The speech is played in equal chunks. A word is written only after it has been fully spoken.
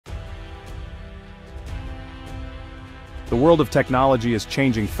The world of technology is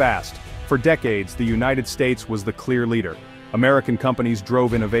changing fast. For decades, the United States was the clear leader. American companies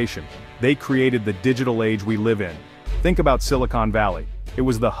drove innovation. They created the digital age we live in. Think about Silicon Valley. It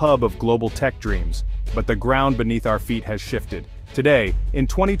was the hub of global tech dreams. But the ground beneath our feet has shifted. Today, in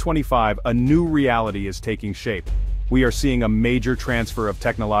 2025, a new reality is taking shape. We are seeing a major transfer of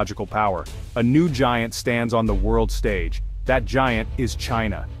technological power. A new giant stands on the world stage. That giant is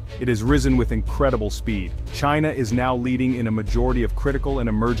China. It has risen with incredible speed. China is now leading in a majority of critical and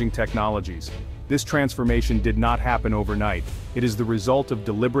emerging technologies. This transformation did not happen overnight. It is the result of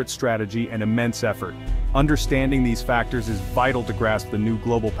deliberate strategy and immense effort. Understanding these factors is vital to grasp the new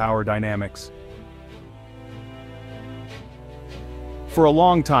global power dynamics. For a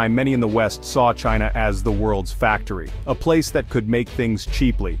long time, many in the West saw China as the world's factory, a place that could make things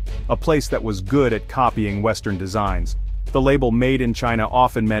cheaply, a place that was good at copying Western designs. The label "Made in China"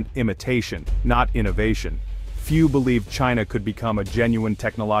 often meant imitation, not innovation. Few believed China could become a genuine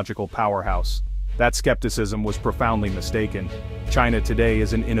technological powerhouse. That skepticism was profoundly mistaken. China today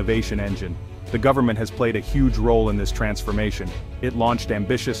is an innovation engine. The government has played a huge role in this transformation. It launched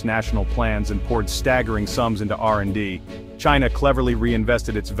ambitious national plans and poured staggering sums into R&D. China cleverly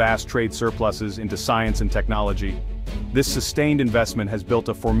reinvested its vast trade surpluses into science and technology. This sustained investment has built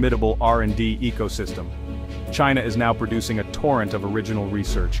a formidable R&D ecosystem. China is now producing a torrent of original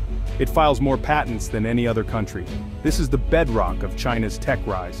research. It files more patents than any other country. This is the bedrock of China's tech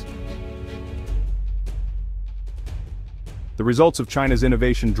rise. The results of China's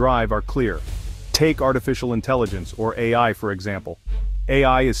innovation drive are clear. Take artificial intelligence, or AI, for example.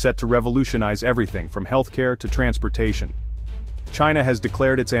 AI is set to revolutionize everything from healthcare to transportation. China has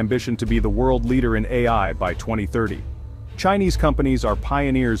declared its ambition to be the world leader in AI by 2030. Chinese companies are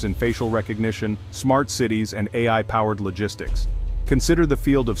pioneers in facial recognition, smart cities, and AI-powered logistics. Consider the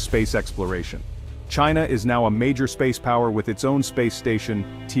field of space exploration. China is now a major space power with its own space station,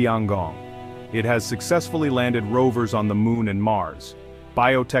 Tiangong. It has successfully landed rovers on the Moon and Mars.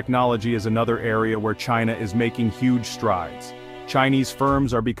 Biotechnology is another area where China is making huge strides. Chinese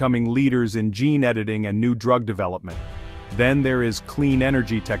firms are becoming leaders in gene editing and new drug development. Then there is clean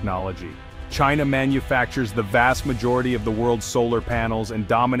energy technology. China manufactures the vast majority of the world's solar panels and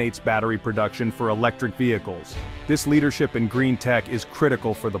dominates battery production for electric vehicles. This leadership in green tech is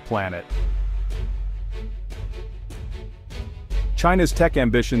critical for the planet. China's tech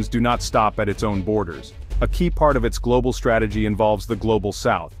ambitions do not stop at its own borders. A key part of its global strategy involves the Global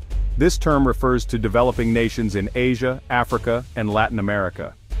South. This term refers to developing nations in Asia, Africa, and Latin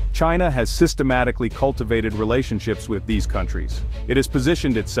America. China has systematically cultivated relationships with these countries. It has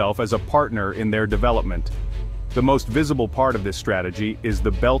positioned itself as a partner in their development. The most visible part of this strategy is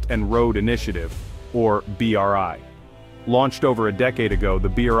the Belt and Road Initiative, or BRI. Launched over a decade ago, the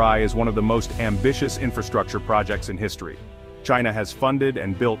BRI is one of the most ambitious infrastructure projects in history. China has funded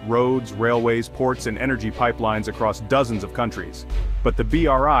and built roads, railways, ports, and energy pipelines across dozens of countries. But the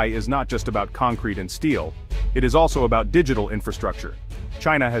BRI is not just about concrete and steel. It is also about digital infrastructure.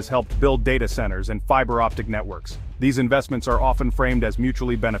 China has helped build data centers and fiber optic networks. These investments are often framed as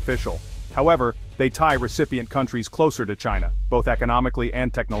mutually beneficial. However, they tie recipient countries closer to China, both economically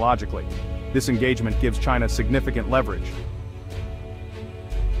and technologically. This engagement gives China significant leverage.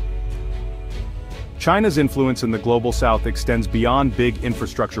 China's influence in the Global South extends beyond big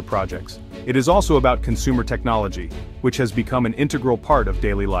infrastructure projects. It is also about consumer technology, which has become an integral part of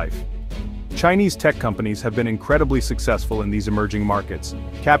daily life. Chinese tech companies have been incredibly successful in these emerging markets,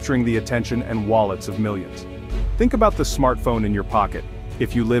 capturing the attention and wallets of millions. Think about the smartphone in your pocket.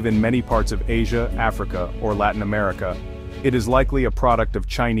 If you live in many parts of Asia, Africa, or Latin America, it is likely a product of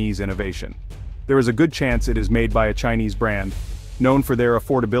Chinese innovation. There is a good chance it is made by a Chinese brand, known for their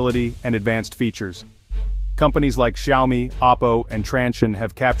affordability and advanced features. Companies like Xiaomi, Oppo, and Transsion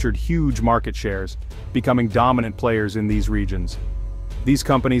have captured huge market shares, becoming dominant players in these regions. These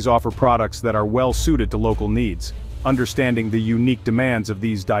companies offer products that are well suited to local needs, understanding the unique demands of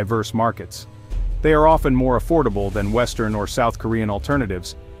these diverse markets. They are often more affordable than Western or South Korean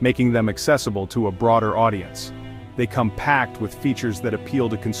alternatives, making them accessible to a broader audience. They come packed with features that appeal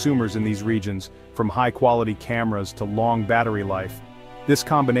to consumers in these regions, from high-quality cameras to long battery life. This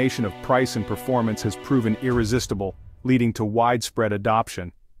combination of price and performance has proven irresistible, leading to widespread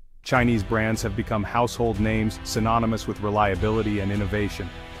adoption. Chinese brands have become household names synonymous with reliability and innovation.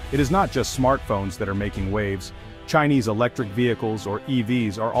 It is not just smartphones that are making waves. Chinese electric vehicles, or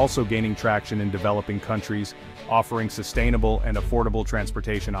EVs, are also gaining traction in developing countries, offering sustainable and affordable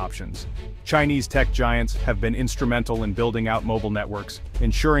transportation options. Chinese tech giants have been instrumental in building out mobile networks,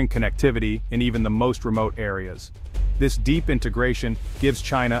 ensuring connectivity in even the most remote areas. This deep integration gives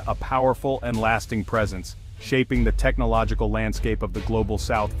China a powerful and lasting presence, shaping the technological landscape of the global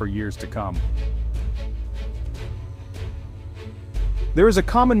south for years to come. There is a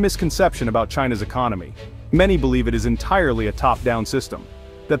common misconception about China's economy. Many believe it is entirely a top-down system,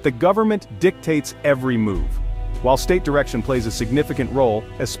 that the government dictates every move. While state direction plays a significant role,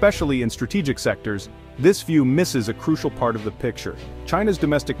 especially in strategic sectors, this view misses a crucial part of the picture. China's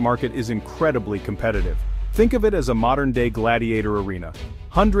domestic market is incredibly competitive. Think of it as a modern-day gladiator arena.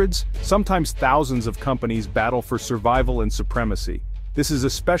 Hundreds, sometimes thousands of companies battle for survival and supremacy. This is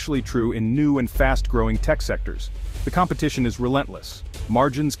especially true in new and fast-growing tech sectors. The competition is relentless.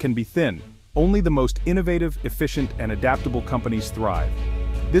 Margins can be thin. Only the most innovative, efficient, and adaptable companies thrive.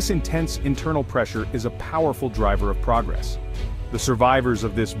 This intense internal pressure is a powerful driver of progress. The survivors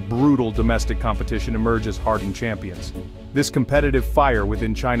of this brutal domestic competition emerge as hardened champions. This competitive fire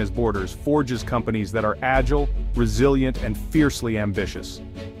within China's borders forges companies that are agile, resilient, and fiercely ambitious.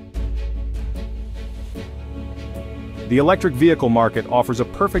 The electric vehicle market offers a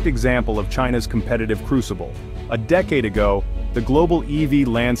perfect example of China's competitive crucible. A decade ago, the global EV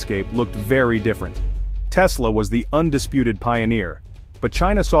landscape looked very different. Tesla was the undisputed pioneer, but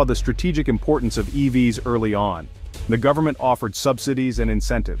China saw the strategic importance of EVs early on. The government offered subsidies and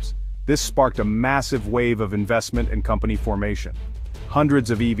incentives. This sparked a massive wave of investment and company formation.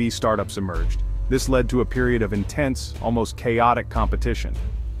 Hundreds of EV startups emerged. This led to a period of intense, almost chaotic competition.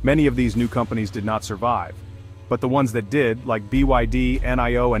 Many of these new companies did not survive, but the ones that did, like BYD,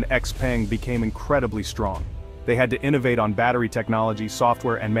 NIO, and XPeng, became incredibly strong. They had to innovate on battery technology,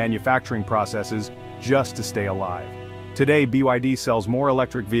 software, and manufacturing processes just to stay alive. Today, BYD sells more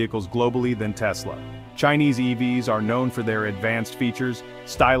electric vehicles globally than Tesla. Chinese EVs are known for their advanced features,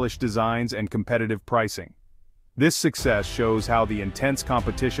 stylish designs, and competitive pricing. This success shows how the intense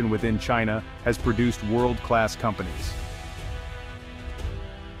competition within China has produced world-class companies.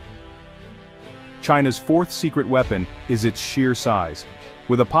 China's fourth secret weapon is its sheer size.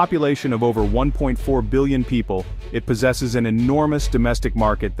 With a population of over 1.4 billion people, it possesses an enormous domestic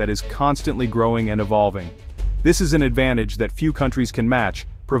market that is constantly growing and evolving. This is an advantage that few countries can match,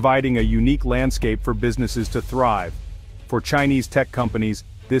 providing a unique landscape for businesses to thrive. For Chinese tech companies,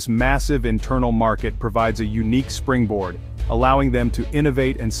 this massive internal market provides a unique springboard, allowing them to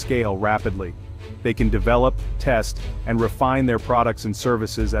innovate and scale rapidly. They can develop, test, and refine their products and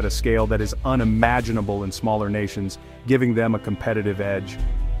services at a scale that is unimaginable in smaller nations, giving them a competitive edge.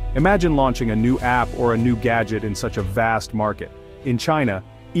 Imagine launching a new app or a new gadget in such a vast market. In China,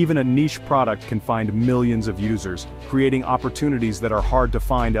 even a niche product can find millions of users, creating opportunities that are hard to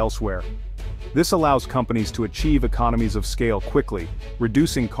find elsewhere. This allows companies to achieve economies of scale quickly,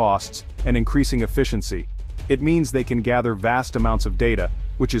 reducing costs and increasing efficiency. It means they can gather vast amounts of data,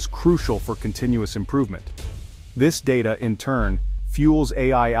 which is crucial for continuous improvement. This data, in turn, fuels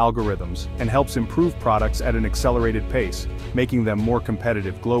AI algorithms and helps improve products at an accelerated pace, making them more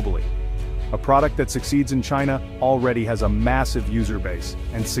competitive globally. A product that succeeds in China already has a massive user base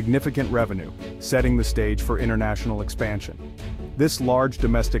and significant revenue, setting the stage for international expansion. This large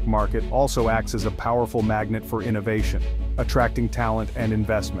domestic market also acts as a powerful magnet for innovation, attracting talent and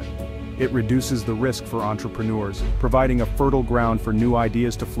investment. It reduces the risk for entrepreneurs, providing a fertile ground for new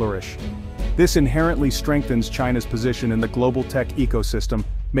ideas to flourish. This inherently strengthens China's position in the global tech ecosystem,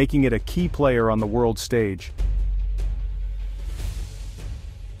 making it a key player on the world stage.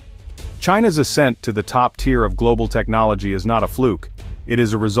 China's ascent to the top tier of global technology is not a fluke. It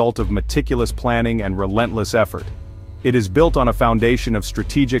is a result of meticulous planning and relentless effort. It is built on a foundation of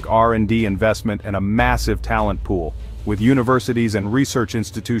strategic R&D investment and a massive talent pool, with universities and research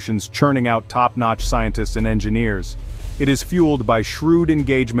institutions churning out top-notch scientists and engineers. It is fueled by shrewd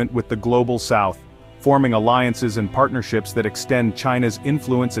engagement with the global south, forming alliances and partnerships that extend China's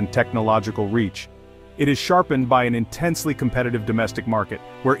influence and technological reach. It is sharpened by an intensely competitive domestic market,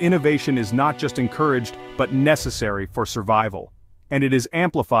 where innovation is not just encouraged, but necessary for survival. And it is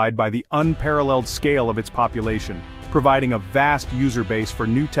amplified by the unparalleled scale of its population, providing a vast user base for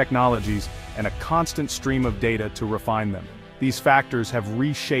new technologies and a constant stream of data to refine them. These factors have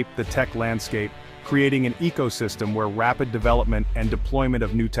reshaped the tech landscape, creating an ecosystem where rapid development and deployment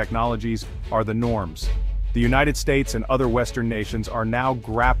of new technologies are the norms. The United States and other Western nations are now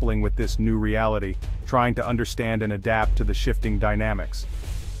grappling with this new reality, trying to understand and adapt to the shifting dynamics.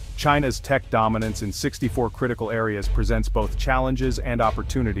 China's tech dominance in 64 critical areas presents both challenges and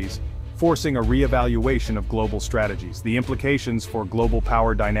opportunities, forcing a re-evaluation of global strategies. The implications for global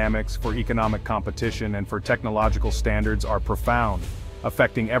power dynamics, for economic competition, and for technological standards are profound,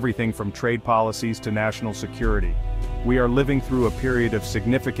 affecting everything from trade policies to national security. We are living through a period of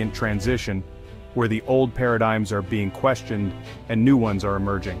significant transition, where the old paradigms are being questioned and new ones are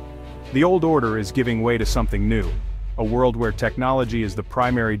emerging. The old order is giving way to something new, a world where technology is the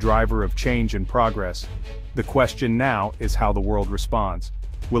primary driver of change and progress. The question now is how the world responds.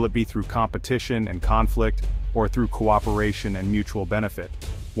 Will it be through competition and conflict, or through cooperation and mutual benefit?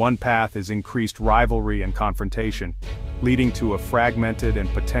 One path is increased rivalry and confrontation, leading to a fragmented and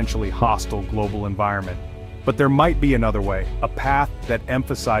potentially hostile global environment. But there might be another way, a path that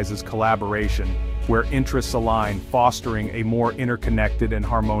emphasizes collaboration, where interests align, fostering a more interconnected and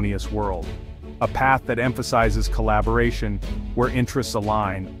harmonious world. A path that emphasizes collaboration, where interests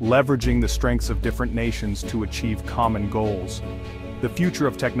align, leveraging the strengths of different nations to achieve common goals. The future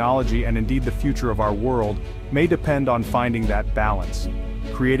of technology, and indeed the future of our world, may depend on finding that balance,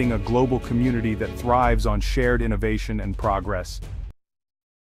 creating a global community that thrives on shared innovation and progress.